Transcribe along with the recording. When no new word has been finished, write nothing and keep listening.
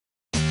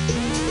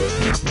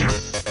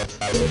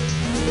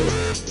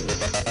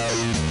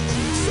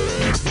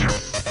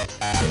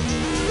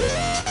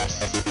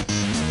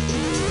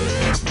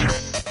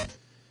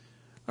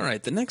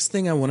Alright, the next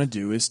thing I want to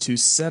do is to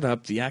set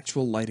up the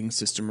actual lighting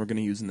system we're going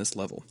to use in this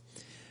level.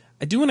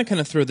 I do want to kind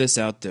of throw this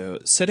out though.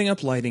 Setting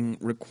up lighting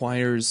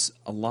requires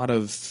a lot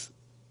of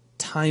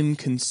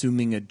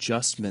time-consuming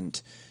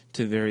adjustment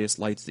to various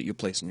lights that you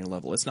place in your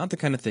level. It's not the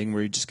kind of thing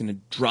where you're just going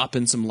to drop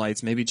in some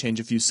lights, maybe change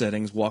a few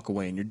settings, walk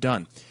away, and you're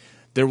done.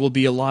 There will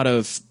be a lot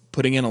of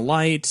putting in a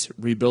light,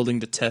 rebuilding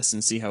to test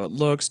and see how it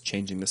looks,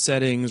 changing the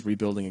settings,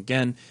 rebuilding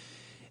again.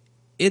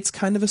 It's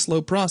kind of a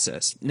slow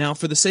process. Now,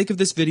 for the sake of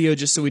this video,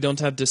 just so we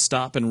don't have to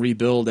stop and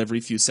rebuild every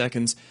few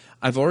seconds,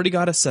 I've already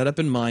got a setup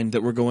in mind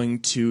that we're going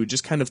to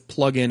just kind of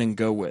plug in and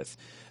go with.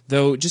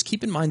 Though, just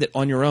keep in mind that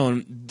on your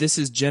own, this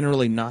is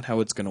generally not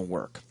how it's going to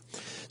work.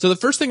 So the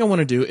first thing I want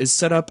to do is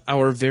set up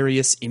our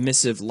various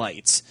emissive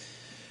lights.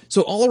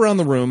 So all around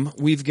the room,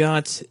 we've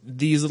got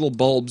these little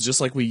bulbs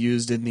just like we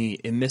used in the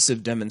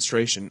emissive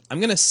demonstration. I'm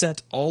going to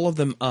set all of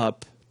them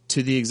up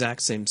to the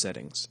exact same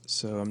settings.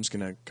 So I'm just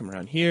going to come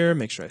around here,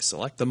 make sure I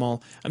select them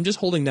all. I'm just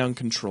holding down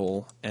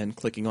Control and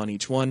clicking on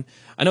each one.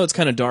 I know it's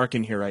kind of dark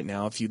in here right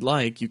now. If you'd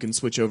like, you can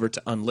switch over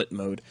to unlit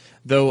mode.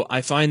 Though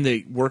I find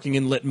that working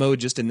in lit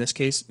mode, just in this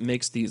case,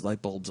 makes these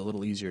light bulbs a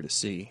little easier to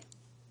see.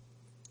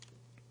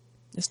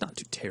 It's not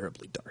too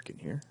terribly dark in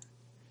here.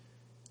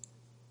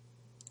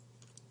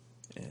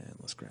 And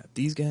let's grab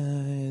these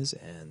guys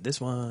and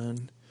this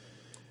one.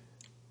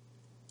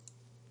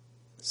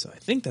 So I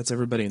think that's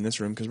everybody in this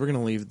room, because we're going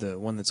to leave the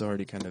one that's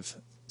already kind of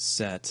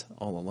set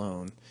all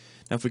alone.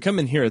 Now if we come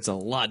in here, it's a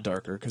lot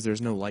darker because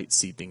there's no light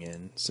seeping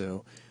in.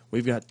 So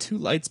we've got two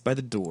lights by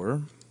the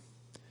door.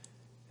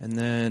 And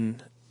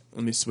then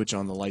let me switch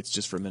on the lights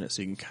just for a minute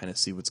so you can kind of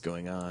see what's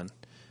going on.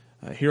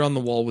 Here on the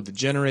wall with the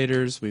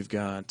generators, we've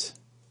got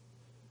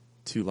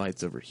two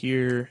lights over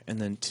here and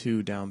then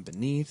two down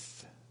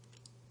beneath.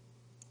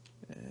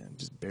 And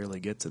just barely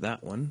get to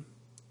that one.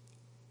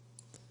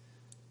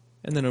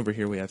 And then over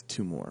here we have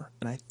two more.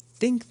 And I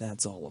think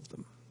that's all of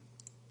them.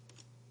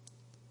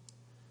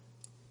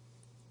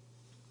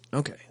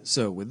 Okay,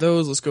 so with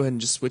those, let's go ahead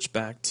and just switch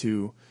back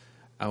to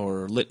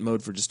our lit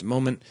mode for just a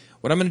moment.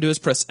 What I'm going to do is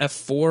press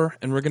F4,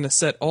 and we're going to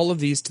set all of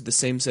these to the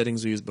same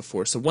settings we used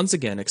before. So once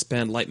again,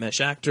 expand light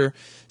mesh actor,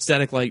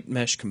 static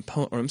mesh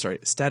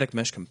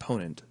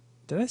component.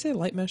 Did I say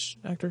light mesh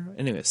actor?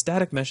 Anyway,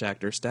 static mesh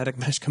actor, static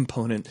mesh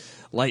component,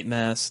 light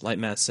mass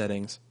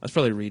settings. I was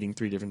probably reading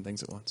three different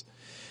things at once.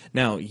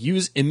 Now,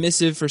 use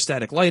emissive for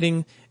static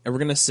lighting, and we're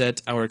going to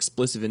set our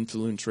explicit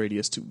influence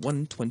radius to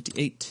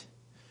 128.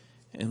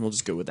 And we'll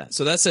just go with that.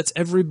 So that sets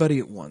everybody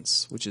at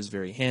once, which is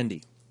very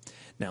handy.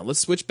 Now, let's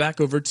switch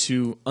back over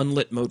to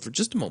unlit mode for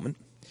just a moment.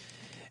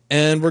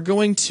 And we're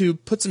going to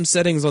put some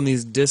settings on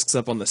these discs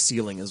up on the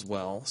ceiling as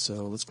well.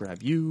 So let's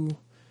grab you,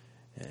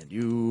 and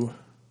you,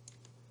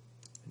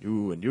 and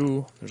you, and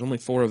you. There's only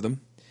 4 of them.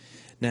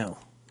 Now,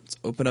 let's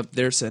open up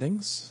their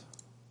settings.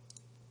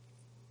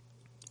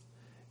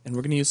 And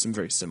we're going to use some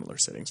very similar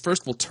settings.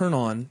 First, we'll turn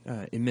on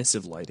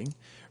emissive lighting.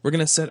 We're going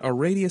to set our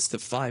radius to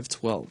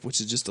 512, which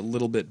is just a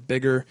little bit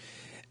bigger.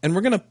 And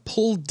we're going to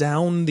pull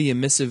down the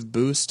emissive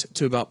boost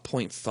to about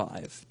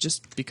 0.5,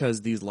 just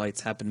because these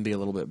lights happen to be a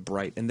little bit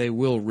bright, and they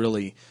will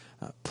really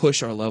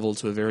push our level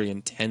to a very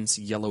intense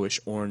yellowish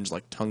orange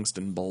like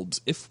tungsten bulbs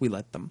if we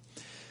let them.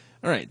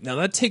 Alright, now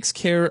that takes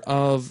care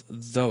of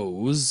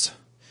those.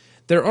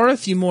 There are a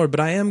few more, but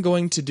I am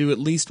going to do at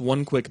least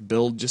one quick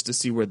build just to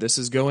see where this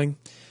is going.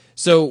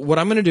 So what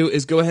I'm going to do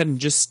is go ahead and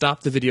just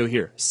stop the video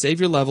here.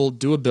 Save your level,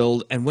 do a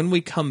build, and when we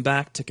come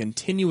back to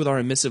continue with our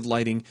emissive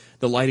lighting,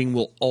 the lighting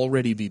will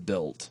already be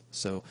built.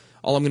 So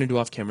all I'm going to do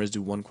off camera is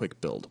do one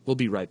quick build. We'll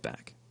be right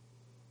back.